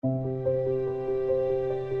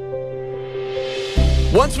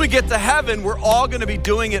Once we get to heaven, we're all going to be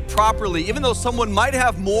doing it properly. Even though someone might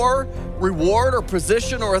have more reward or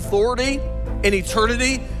position or authority in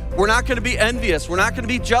eternity, we're not going to be envious. We're not going to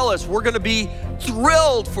be jealous. We're going to be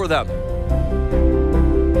thrilled for them.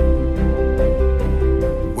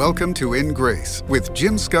 Welcome to In Grace with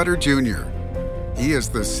Jim Scudder Jr. He is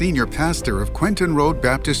the senior pastor of Quentin Road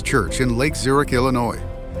Baptist Church in Lake Zurich, Illinois,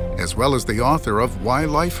 as well as the author of Why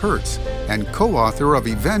Life Hurts and co-author of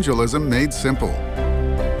Evangelism Made Simple.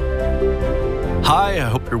 Hi, I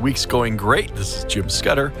hope your week's going great. This is Jim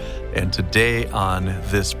Scudder, and today on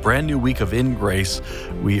this brand new week of In Grace,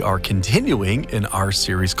 we are continuing in our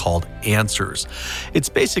series called Answers. It's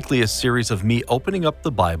basically a series of me opening up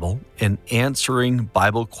the Bible and answering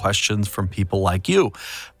Bible questions from people like you,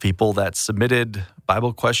 people that submitted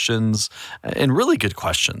Bible questions and really good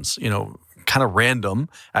questions, kind of random.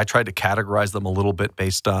 I tried to categorize them a little bit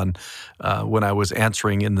based on when I was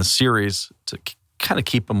answering in the series to kind of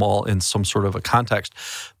keep them all in some sort of a context.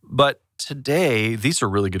 But today, these are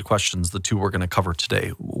really good questions, the two we're going to cover today.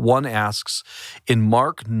 One asks, in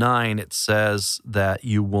Mark 9, it says that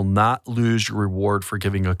you will not lose your reward for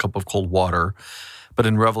giving a cup of cold water. But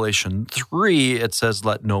in Revelation 3, it says,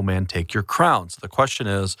 let no man take your crown. So the question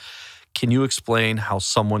is, can you explain how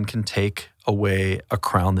someone can take away a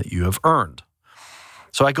crown that you have earned?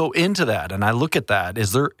 So I go into that and I look at that.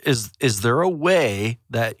 Is there a way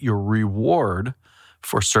that your reward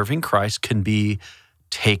for serving Christ can be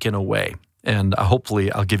taken away? And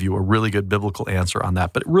hopefully I'll give you a really good biblical answer on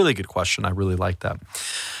that, but really good question. I really like that.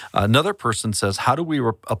 Another person says, how do we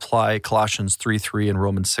apply Colossians 3:3 and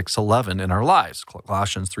Romans 6:11 in our lives?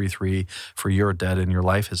 Colossians 3:3, for you are dead and your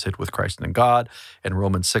life is hid with Christ in God. And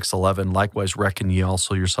Romans 6:11, likewise reckon ye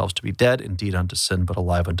also yourselves to be dead, indeed unto sin, but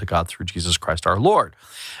alive unto God through Jesus Christ our Lord.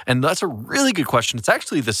 And that's a really good question. It's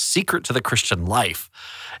actually the secret to the Christian life.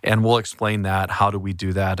 And we'll explain that. How do we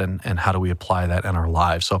do that? And how do we apply that in our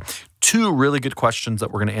lives? So two really good questions that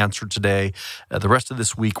we're going to answer today. The rest of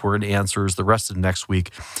this week, we're in answers. The rest of next week,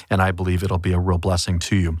 and I believe it'll be a real blessing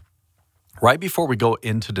to you. Right before we go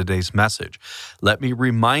into today's message, let me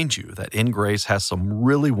remind you that In Grace has some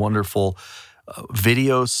really wonderful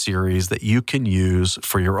video series that you can use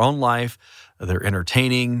for your own life. They're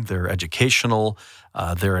entertaining, they're educational,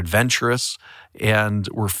 they're adventurous, and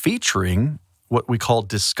we're featuring what we call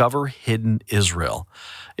Discover Hidden Israel.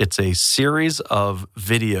 It's a series of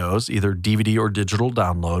videos, either DVD or digital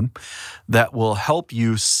download, that will help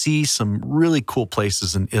you see some really cool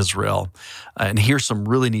places in Israel and hear some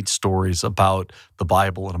really neat stories about the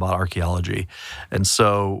Bible and about archaeology. And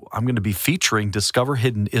so I'm going to be featuring Discover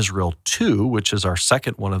Hidden Israel 2, which is our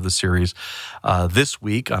second one of the series this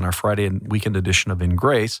week on our Friday and weekend edition of In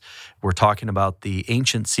Grace. We're talking about the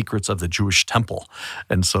ancient secrets of the Jewish temple.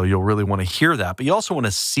 And so you'll really want to hear that, but you also want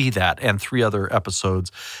to see that and 3 other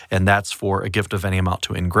episodes, and that's for a gift of any amount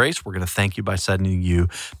to In Grace. We're going to thank you by sending you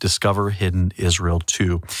Discover Hidden Israel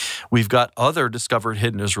 2. We've got other Discover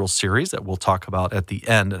Hidden Israel series that we'll talk about at the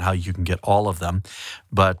end and how you can get all of them,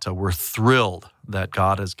 but we're thrilled that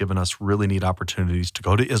God has given us really neat opportunities to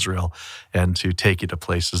go to Israel and to take you to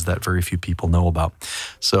places that very few people know about.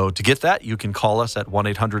 So to get that, you can call us at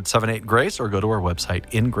 1-800-78-GRACE or go to our website,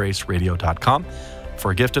 ingraceradio.com. For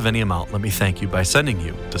a gift of any amount, let me thank you by sending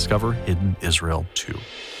you Discover Hidden Israel 2.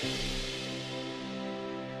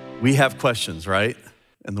 We have questions, right?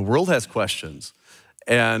 And the world has questions.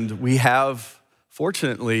 And we have,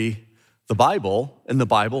 fortunately, the Bible, and the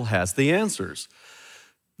Bible has the answers.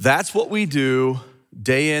 That's what we do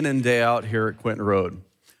day in and day out here at Quentin Road.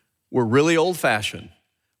 We're really old-fashioned.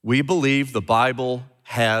 We believe the Bible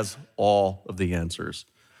has all of the answers.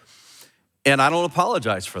 And I don't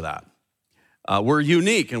apologize for that. We're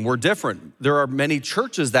unique and we're different. There are many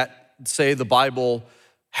churches that say the Bible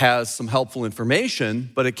has some helpful information,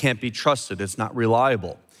 but it can't be trusted. It's not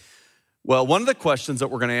reliable. Well, one of the questions that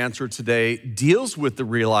we're going to answer today deals with the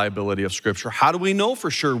reliability of Scripture. How do we know for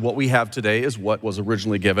sure what we have today is what was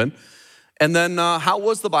originally given? And then how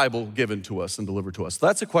was the Bible given to us and delivered to us? So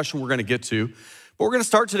that's a question we're going to get to. But we're going to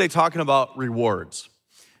start today talking about rewards.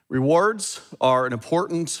 Rewards are an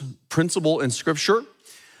important principle in Scripture.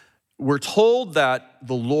 We're told that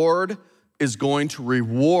the Lord is going to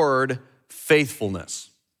reward faithfulness.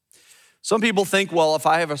 Some people think, well, if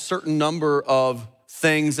I have a certain number of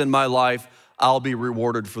things in my life, I'll be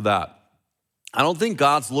rewarded for that. I don't think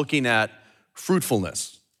God's looking at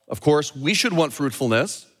fruitfulness. Of course, we should want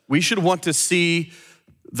fruitfulness. We should want to see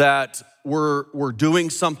that we're doing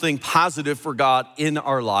something positive for God in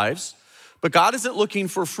our lives. But God isn't looking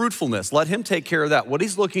for fruitfulness. Let him take care of that. What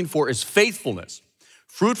he's looking for is faithfulness.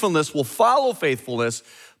 Fruitfulness will follow faithfulness,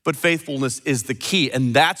 but faithfulness is the key,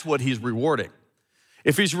 and that's what he's rewarding.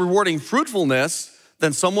 If he's rewarding fruitfulness,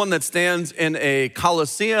 then someone that stands in a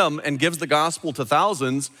coliseum and gives the gospel to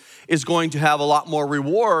thousands is going to have a lot more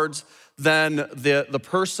rewards than the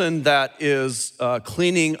person that is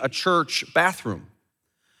cleaning a church bathroom.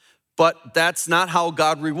 But that's not how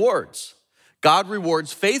God rewards. God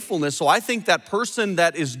rewards faithfulness. So I think that person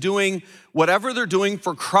that is doing whatever they're doing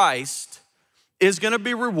for Christ is going to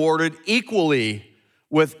be rewarded equally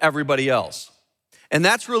with everybody else. And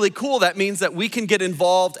that's really cool. That means that we can get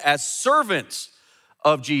involved as servants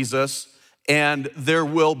of Jesus, and there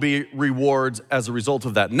will be rewards as a result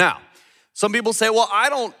of that. Now, some people say, well, I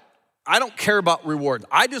don't care about reward.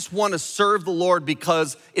 I just want to serve the Lord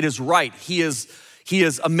because it is right. He is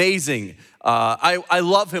amazing. I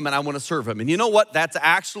love him and I want to serve him. And you know what? That's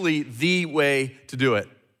actually the way to do it.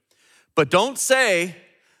 But don't say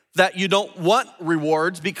that you don't want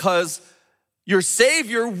rewards, because your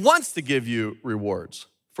Savior wants to give you rewards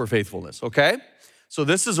for faithfulness, okay? So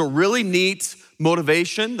this is a really neat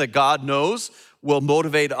motivation that God knows will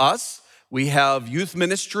motivate us. We have youth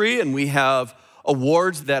ministry and we have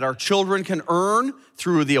awards that our children can earn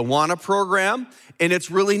through the Awana program, and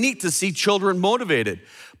it's really neat to see children motivated.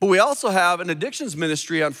 But we also have an addictions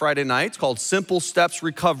ministry on Friday nights called Simple Steps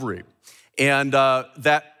Recovery. And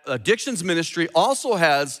that addictions ministry also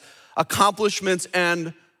has accomplishments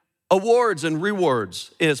and awards and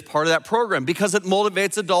rewards as part of that program because it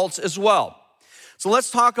motivates adults as well. So let's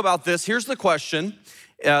talk about this. Here's the question.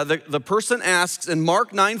 The person asks in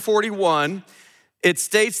Mark 9:41, it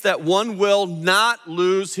states that one will not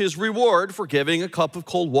lose his reward for giving a cup of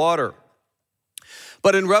cold water.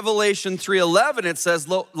 But in Revelation 3:11, it says,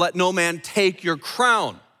 let no man take your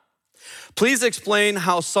crown. Please explain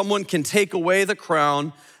how someone can take away the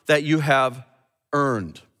crown that you have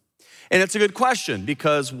earned. And it's a good question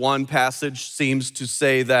because one passage seems to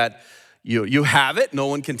say that you have it, no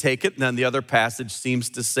one can take it. And then the other passage seems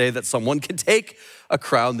to say that someone can take a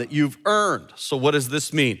crown that you've earned. So what does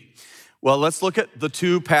this mean? Well, let's look at the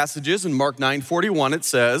two passages. In Mark 9:41, it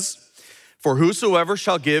says, for whosoever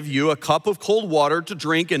shall give you a cup of cold water to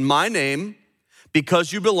drink in my name,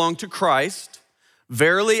 because you belong to Christ,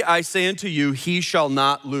 verily I say unto you, he shall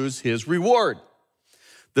not lose his reward.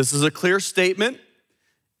 This is a clear statement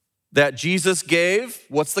that Jesus gave.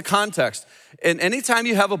 What's the context? And anytime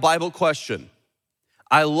you have a Bible question,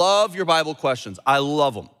 I love your Bible questions. I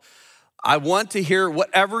love them. I want to hear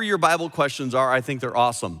whatever your Bible questions are. I think they're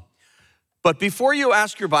awesome. But before you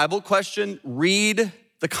ask your Bible question, read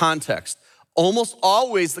the context. Almost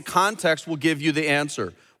always the context will give you the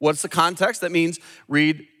answer. What's the context? That means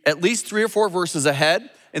read at least 3 or 4 verses ahead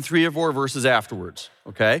and 3 or 4 verses afterwards,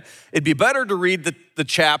 okay? It'd be better to read the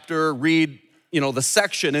chapter, read the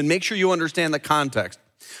section, and make sure you understand the context.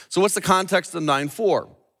 So what's the context of 9:4?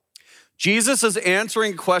 Jesus is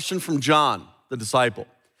answering a question from John, the disciple.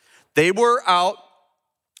 They were out,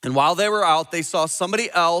 and while they were out, they saw somebody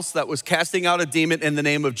else that was casting out a demon in the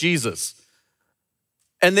name of Jesus.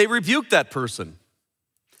 And they rebuked that person.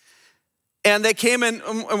 And they came in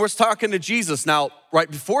and was talking to Jesus. Now, right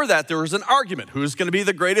before that, there was an argument. Who's going to be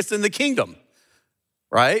the greatest in the kingdom,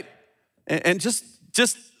 right? And just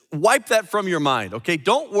wipe that from your mind, okay?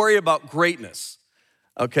 Don't worry about greatness,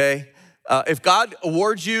 okay? If God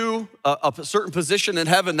awards you a certain position in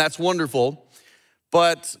heaven, that's wonderful.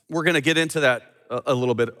 But we're going to get into that a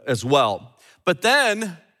little bit as well. But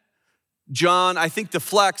then John, I think,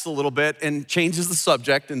 deflects a little bit and changes the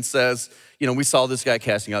subject and says, we saw this guy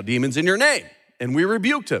casting out demons in your name, and we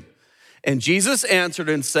rebuked him. And Jesus answered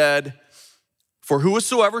and said, for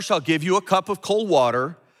whosoever shall give you a cup of cold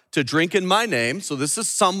water to drink in my name, so this is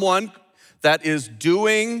someone that is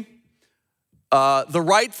doing the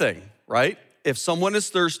right thing, right? If someone is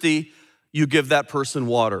thirsty, you give that person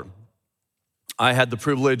water. I had the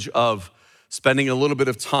privilege of spending a little bit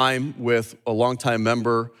of time with a longtime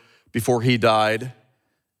member before he died,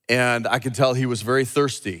 and I could tell he was very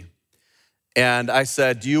thirsty. And I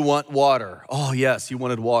said, do you want water? Oh, yes, he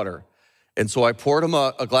wanted water. And so I poured him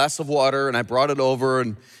a glass of water, and I brought it over,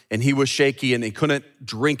 and he was shaky, and he couldn't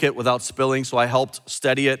drink it without spilling, so I helped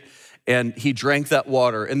steady it, and he drank that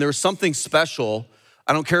water. And there's something special.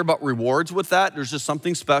 I don't care about rewards with that. There's just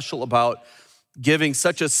something special about giving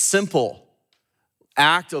such a simple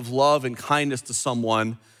act of love and kindness to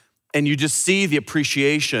someone, and you just see the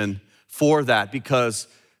appreciation for that, because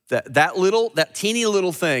that teeny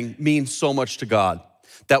little thing means so much to God,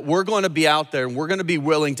 that we're going to be out there and we're going to be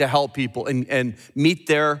willing to help people and meet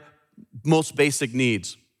their most basic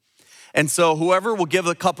needs. And so whoever will give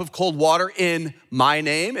a cup of cold water in my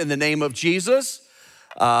name, in the name of Jesus,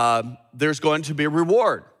 there's going to be a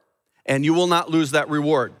reward, and you will not lose that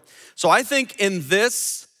reward. So I think in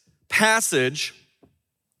this passage,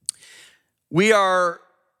 we are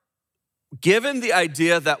given the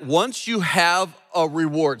idea that once you have a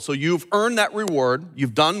reward, so you've earned that reward,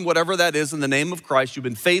 you've done whatever that is in the name of Christ, you've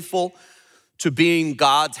been faithful to being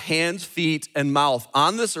God's hands, feet, and mouth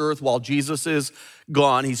on this earth while Jesus is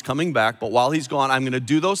gone. He's coming back, but while he's gone, I'm gonna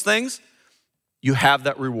do those things. You have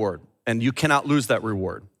that reward, and you cannot lose that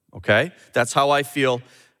reward, okay? That's how I feel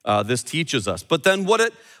this teaches us. But then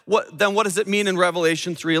what does it mean in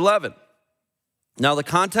Revelation 3:11? Now, the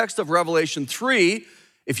context of Revelation 3,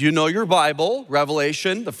 if you know your Bible,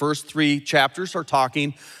 Revelation, the first 3 chapters are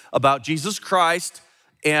talking about Jesus Christ,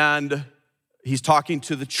 and he's talking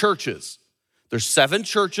to the churches. There's 7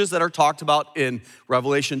 churches that are talked about in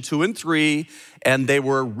Revelation 2 and 3, and they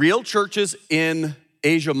were real churches in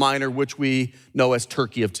Asia Minor, which we know as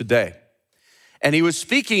Turkey of today. And he was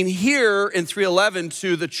speaking here in 3:11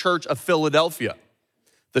 to the church of Philadelphia,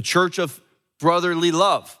 the church of brotherly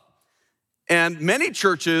love. And many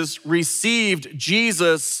churches received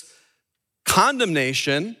Jesus'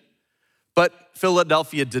 condemnation, but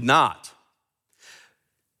Philadelphia did not.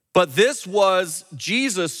 But this was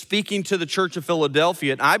Jesus speaking to the church of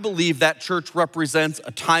Philadelphia, and I believe that church represents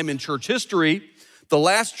a time in church history, the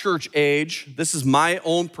last church age. This is my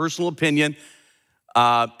own personal opinion,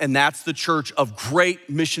 and that's the church of great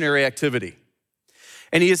missionary activity.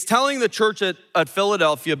 And he is telling the church at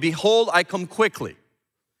Philadelphia, behold, I come quickly.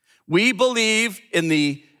 We believe in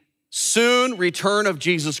the soon return of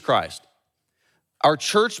Jesus Christ. Our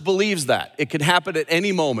church believes that. It can happen at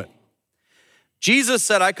any moment. Jesus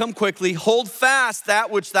said, I come quickly, hold fast that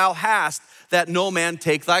which thou hast, that no man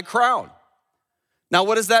take thy crown. Now,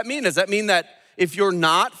 what does that mean? Does that mean that if you're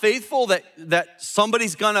not faithful, that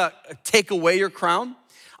somebody's gonna take away your crown?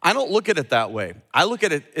 I don't look at it that way. I look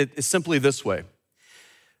at it simply this way.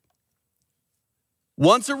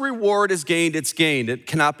 Once a reward is gained, it's gained. It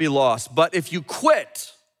cannot be lost. But if you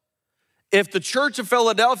quit, if the church of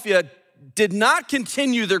Philadelphia did not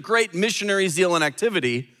continue their great missionary zeal and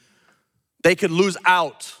activity, they could lose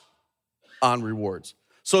out on rewards.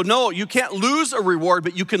 So no, you can't lose a reward,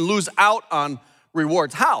 but you can lose out on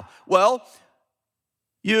rewards. How? Well,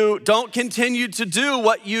 you don't continue to do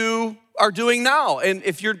what you are doing now. And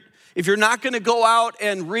if you're not gonna go out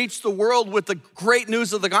and reach the world with the great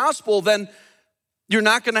news of the gospel, then you're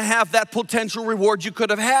not gonna have that potential reward you could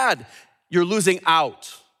have had. You're losing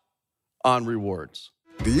out on rewards.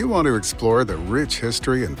 Do you want to explore the rich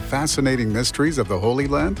history and fascinating mysteries of the Holy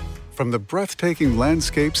Land? From the breathtaking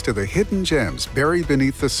landscapes to the hidden gems buried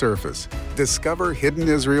beneath the surface, Discover Hidden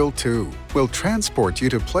Israel 2 will transport you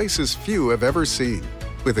to places few have ever seen.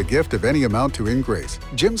 With a gift of any amount to InGrace,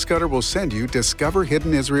 Jim Scudder will send you Discover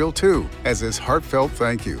Hidden Israel 2 as his heartfelt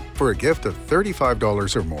thank you. For a gift of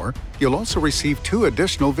 $35 or more, you'll also receive 2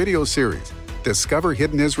 additional video series, Discover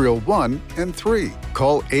Hidden Israel 1 and 3.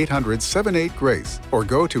 Call 800-78-GRACE or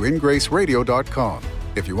go to ingraceradio.com.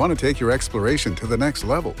 If you want to take your exploration to the next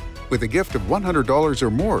level, with a gift of $100 or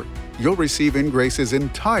more, you'll receive InGrace's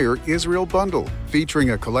entire Israel bundle,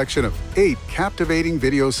 featuring a collection of 8 captivating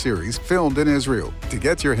video series filmed in Israel. To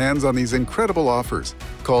get your hands on these incredible offers,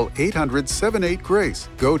 call 800-78-GRACE,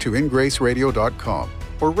 go to ingraceradio.com,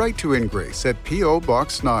 or write to InGrace at P.O.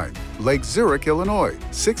 Box 9, Lake Zurich, Illinois,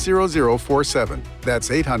 60047. That's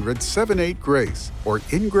 800-78-GRACE or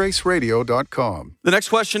ingraceradio.com. The next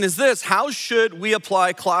question is this: how should we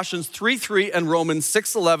apply Colossians 3:3 and Romans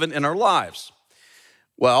 6:11 in our lives?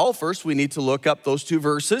 Well, first we need to look up those 2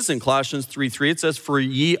 verses. In Colossians 3:3, it says, for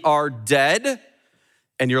ye are dead,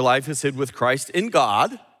 and your life is hid with Christ in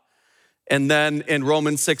God. And then in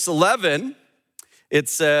Romans 6:11, it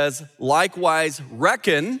says, likewise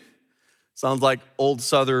reckon, sounds like old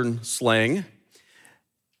Southern slang,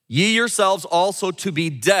 ye yourselves also to be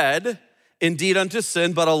dead, indeed unto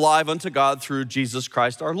sin, but alive unto God through Jesus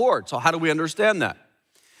Christ our Lord. So how do we understand that?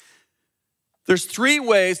 There's 3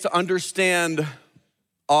 ways to understand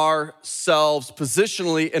ourselves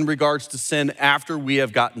positionally in regards to sin after we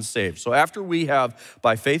have gotten saved. So after we have,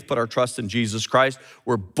 by faith, put our trust in Jesus Christ,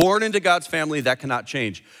 we're born into God's family. That cannot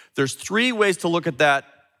change. There's 3 ways to look at that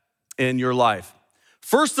in your life.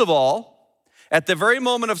 First of all, at the very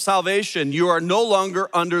moment of salvation, you are no longer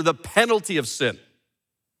under the penalty of sin,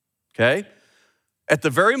 okay? At the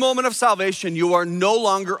very moment of salvation, you are no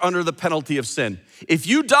longer under the penalty of sin. If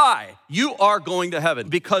you die, you are going to heaven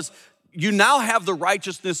because you now have the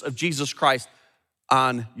righteousness of Jesus Christ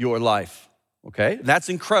on your life, okay? That's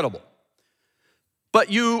incredible. But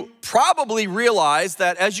you probably realize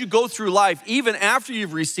that as you go through life, even after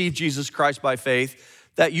you've received Jesus Christ by faith,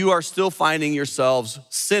 that you are still finding yourselves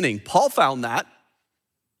sinning. Paul found that.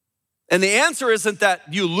 And the answer isn't that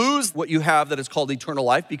you lose what you have that is called eternal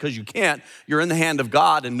life, because you can't. You're in the hand of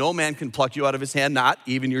God, and no man can pluck you out of his hand, not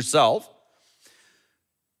even yourself.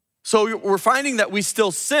 So we're finding that we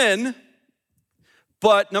still sin,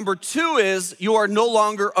 but number two is you are no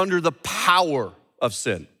longer under the power of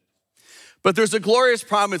sin. But there's a glorious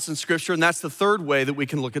promise in Scripture, and that's the third way that we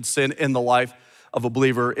can look at sin in the life of a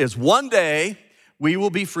believer, is one day we will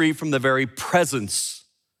be free from the very presence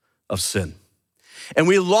of sin. And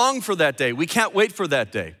we long for that day. We can't wait for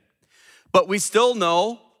that day. But we still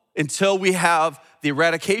know until we have the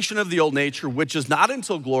eradication of the old nature, which is not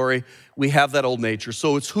until glory, we have that old nature.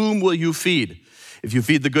 So it's whom will you feed? If you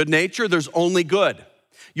feed the good nature, there's only good.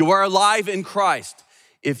 You are alive in Christ.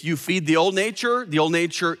 If you feed the old nature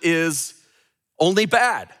is only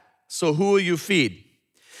bad. So who will you feed?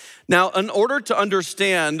 Now, in order to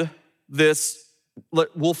understand this,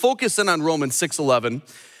 we'll focus in on Romans 6:11.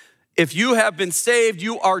 If you have been saved,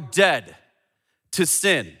 you are dead to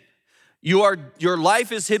sin. Your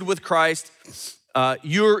life is hid with Christ.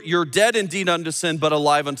 You're dead indeed unto sin, but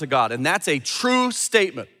alive unto God. And that's a true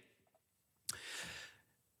statement.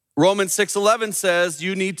 Romans 6:11 says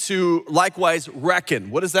you need to likewise reckon.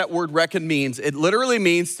 What does that word reckon mean? It literally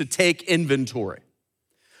means to take inventory.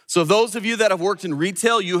 So those of you that have worked in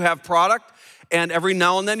retail, you have product, and every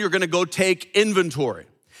now and then you're gonna go take inventory.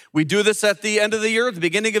 We do this at the end of the year, at the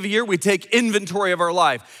beginning of the year. We take inventory of our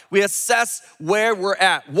life. We assess where we're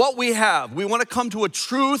at, what we have. We want to come to a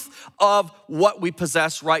truth of what we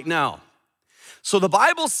possess right now. So the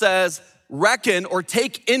Bible says, reckon or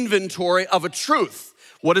take inventory of a truth.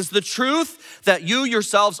 What is the truth? That you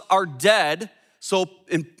yourselves are dead. So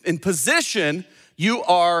in position, you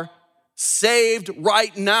are saved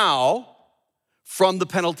right now from the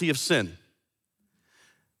penalty of sin.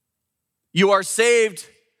 You are saved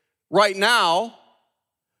right now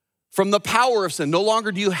from the power of sin. No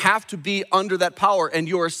longer do you have to be under that power, and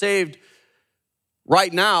you are saved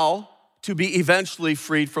right now to be eventually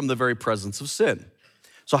freed from the very presence of sin.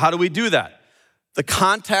 So how do we do that? The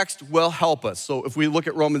context will help us. So if we look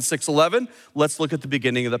at Romans 6:11, let's look at the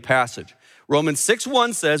beginning of the passage. Romans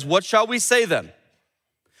 6:1 says, what shall we say then?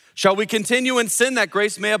 Shall we continue in sin that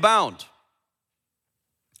grace may abound?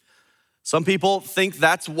 Some people think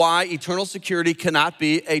that's why eternal security cannot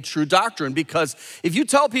be a true doctrine, because if you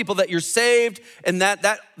tell people that you're saved and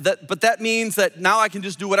but that means that now I can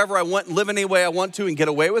just do whatever I want and live any way I want to and get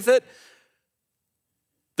away with it,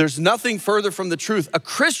 there's nothing further from the truth. A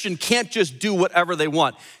Christian can't just do whatever they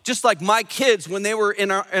want. Just like my kids, when they were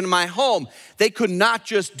in my home, they could not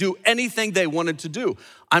just do anything they wanted to do.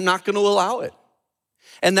 I'm not going to allow it.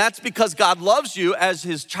 And that's because God loves you as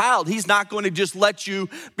his child. He's not going to just let you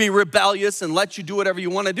be rebellious and let you do whatever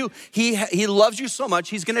you want to do. He loves you so much,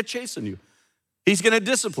 he's going to chasten you. He's going to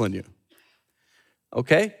discipline you.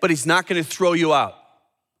 Okay? But he's not going to throw you out.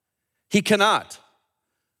 He cannot.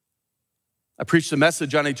 I preached a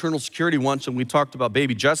message on eternal security once, and we talked about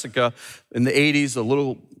baby Jessica in the 80s, a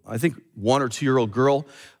little, I think 1 or 2 year old girl,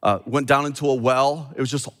 went down into a well. It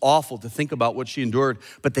was just awful to think about what she endured,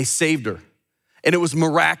 but they saved her. And it was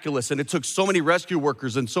miraculous, and it took so many rescue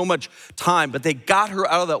workers and so much time, but they got her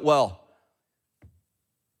out of that well.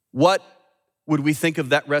 What would we think of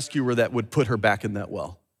that rescuer that would put her back in that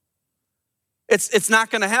well? It's not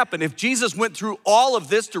gonna happen. If Jesus went through all of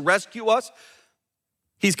this to rescue us,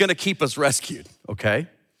 he's gonna keep us rescued, okay?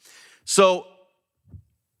 So,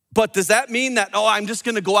 but does that mean that, I'm just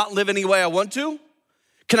gonna go out and live any way I want to?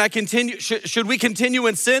 Can I continue? Should we continue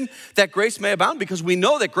in sin that grace may abound? Because we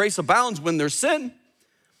know that grace abounds when there's sin.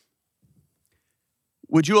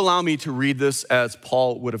 Would you allow me to read this as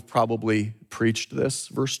Paul would have probably preached this,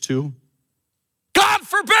 verse 2? God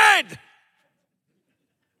forbid!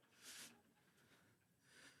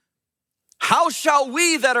 How shall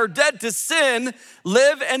we that are dead to sin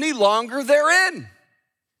live any longer therein?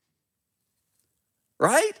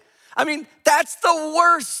 Right? I mean, that's the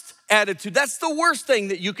worst attitude. That's the worst thing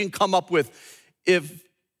that you can come up with. If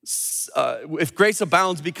grace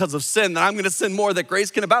abounds because of sin, then I'm going to sin more that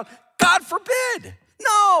grace can abound. God forbid.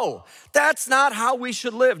 No, that's not how we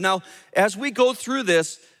should live. Now, as we go through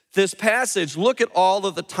this passage, look at all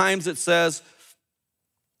of the times it says,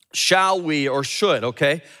 shall we or should,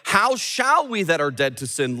 okay? How shall we that are dead to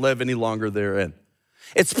sin live any longer therein?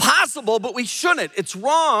 It's possible, but we shouldn't. It's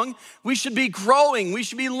wrong. We should be growing. We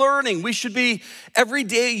should be learning. We should be every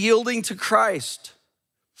day yielding to Christ.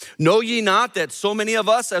 Know ye not that so many of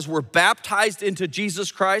us, as we're baptized into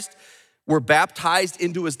Jesus Christ, we're baptized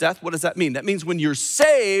into his death? What does that mean? That means when you're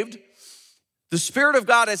saved, the Spirit of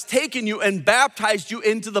God has taken you and baptized you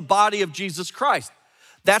into the body of Jesus Christ.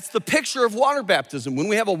 That's the picture of water baptism. When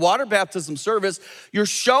we have a water baptism service, you're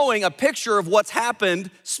showing a picture of what's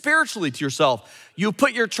happened spiritually to yourself. You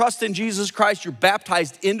put your trust in Jesus Christ, you're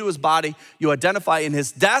baptized into his body, you identify in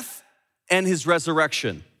his death and his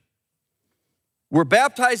resurrection. We're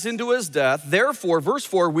baptized into his death. Therefore, verse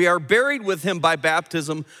 4, we are buried with him by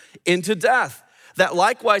baptism into death. That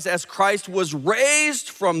likewise, as Christ was raised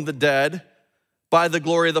from the dead by the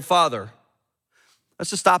glory of the Father. Let's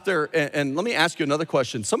just stop there and let me ask you another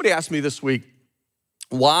question. Somebody asked me this week,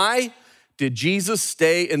 why did Jesus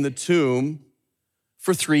stay in the tomb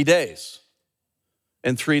for 3 days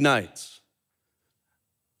and 3 nights?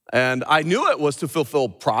 And I knew it was to fulfill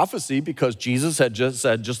prophecy because Jesus had just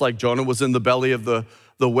said, just like Jonah was in the belly of the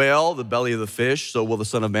whale, the belly of the fish, so will the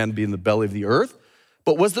Son of Man be in the belly of the earth.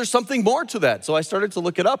 But was there something more to that? So I started to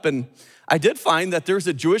look it up, and I did find that there's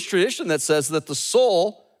a Jewish tradition that says that the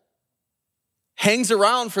soul hangs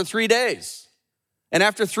around for 3 days. And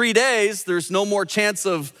after 3 days, there's no more chance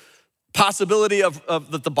of possibility of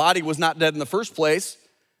that the body was not dead in the first place.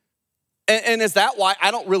 And is that why? I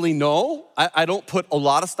don't really know. I don't put a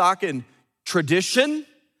lot of stock in tradition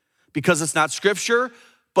because it's not scripture.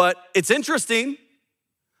 But it's interesting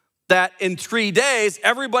that in 3 days,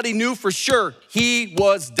 everybody knew for sure he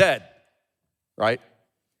was dead, right?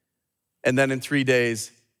 And then in 3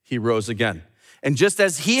 days, he rose again. And just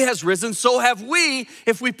as he has risen, so have we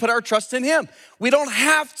if we put our trust in him. We don't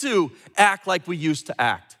have to act like we used to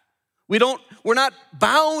act. We're not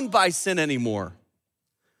bound by sin anymore.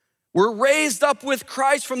 We're raised up with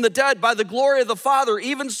Christ from the dead by the glory of the Father.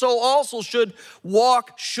 Even so also should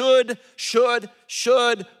walk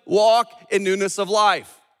in newness of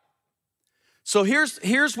life. So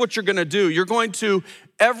here's what you're gonna do. You're going to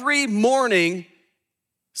every morning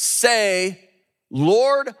say,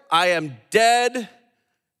 Lord, I am dead,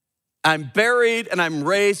 I'm buried, and I'm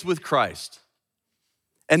raised with Christ.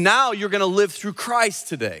 And now you're gonna live through Christ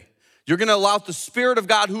today. You're gonna allow the Spirit of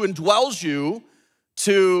God who indwells you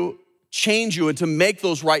to change you and to make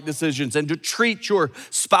those right decisions and to treat your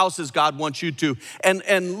spouse as God wants you to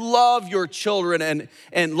and love your children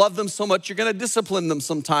and love them so much you're gonna discipline them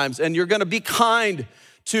sometimes, and you're gonna be kind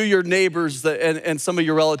to your neighbors and some of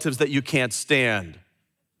your relatives that you can't stand.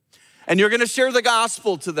 And you're gonna share the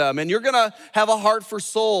gospel to them, and you're gonna have a heart for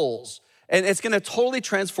souls. And it's gonna totally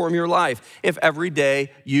transform your life if every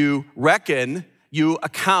day you reckon, you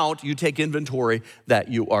account, you take inventory that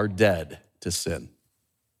you are dead to sin.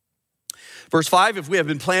 Verse 5, if we have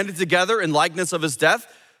been planted together in likeness of his death,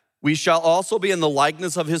 we shall also be in the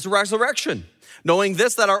likeness of his resurrection. Knowing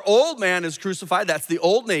this, that our old man is crucified, that's the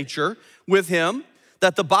old nature, with him,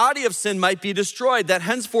 that the body of sin might be destroyed, that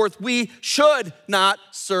henceforth we should not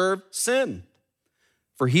serve sin.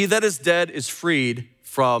 For he that is dead is freed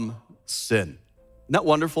from sin. Isn't that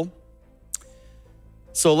wonderful?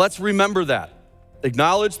 So let's remember that.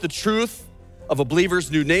 Acknowledge the truth of a believer's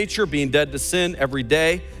new nature, being dead to sin every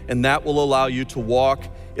day, and that will allow you to walk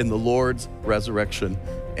in the Lord's resurrection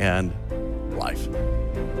and life.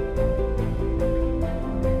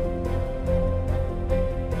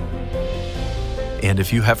 And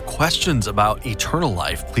if you have questions about eternal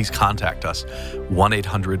life, please contact us,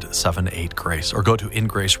 1-800-78-GRACE, or go to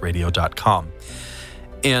ingraceradio.com.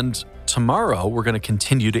 And tomorrow, we're going to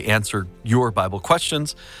continue to answer your Bible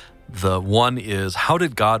questions. The one is, how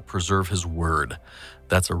did God preserve his word?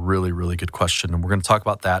 That's a really, really good question. And we're going to talk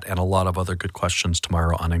about that and a lot of other good questions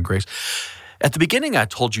tomorrow on In Grace. At the beginning, I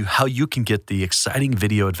told you how you can get the exciting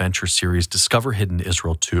video adventure series, Discover Hidden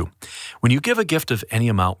Israel 2. When you give a gift of any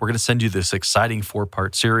amount, we're going to send you this exciting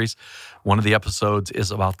 4-part series. One of the episodes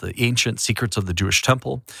is about the ancient secrets of the Jewish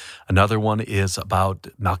temple. Another one is about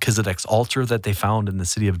Melchizedek's altar that they found in the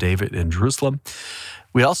city of David in Jerusalem.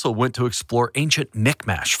 We also went to explore ancient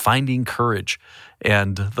Michmash, finding courage.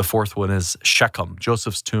 And the fourth one is Shechem,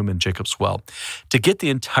 Joseph's tomb and Jacob's well. To get the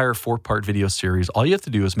entire 4-part video series, all you have to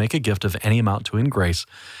do is make a gift of any amount to In Grace,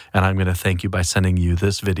 and I'm going to thank you by sending you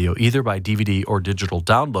this video, either by DVD or digital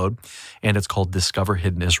download, and it's called Discover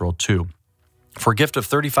Hidden Israel 2. For a gift of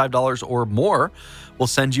 $35 or more, we'll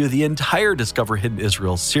send you the entire Discover Hidden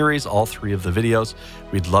Israel series, all 3 of the videos.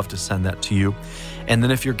 We'd love to send that to you. And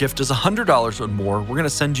then if your gift is $100 or more, we're going to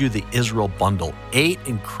send you the Israel Bundle, 8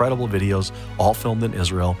 incredible videos, all filmed in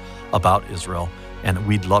Israel, about Israel. And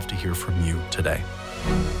we'd love to hear from you today.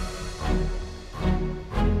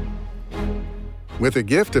 With a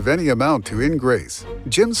gift of any amount to In Grace,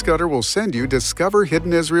 Jim Scudder will send you Discover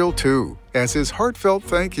Hidden Israel 2 as his heartfelt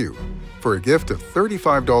thank you. For a gift of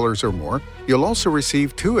 $35 or more, you'll also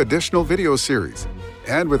receive 2 additional video series.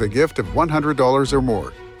 And with a gift of $100 or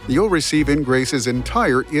more, You'll receive In Grace's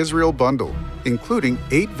entire Israel bundle, including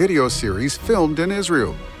 8 video series filmed in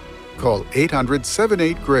Israel. Call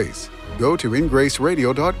 800-78-GRACE, go to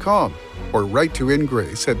ingraceradio.com, or write to In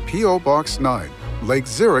Grace at P.O. Box 9, Lake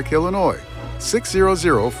Zurich, Illinois,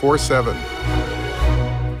 60047.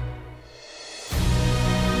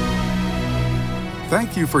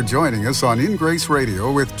 Thank you for joining us on In Grace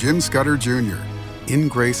Radio with Jim Scudder Jr. In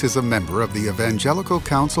Grace is a member of the Evangelical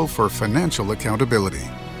Council for Financial Accountability.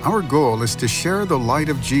 Our goal is to share the light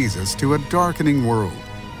of Jesus to a darkening world,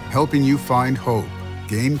 helping you find hope,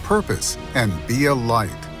 gain purpose, and be a light.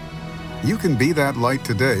 You can be that light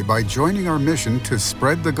today by joining our mission to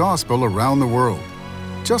spread the gospel around the world.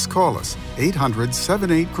 Just call us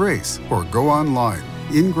 800-78-GRACE or go online,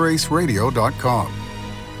 ingraceradio.com.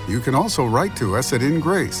 You can also write to us at In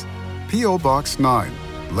Grace, P.O. Box 9,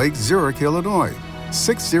 Lake Zurich, Illinois,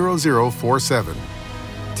 60047.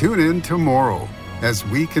 Tune in tomorrow as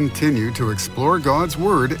we continue to explore God's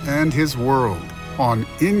Word and His world on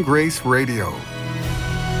In Grace Radio.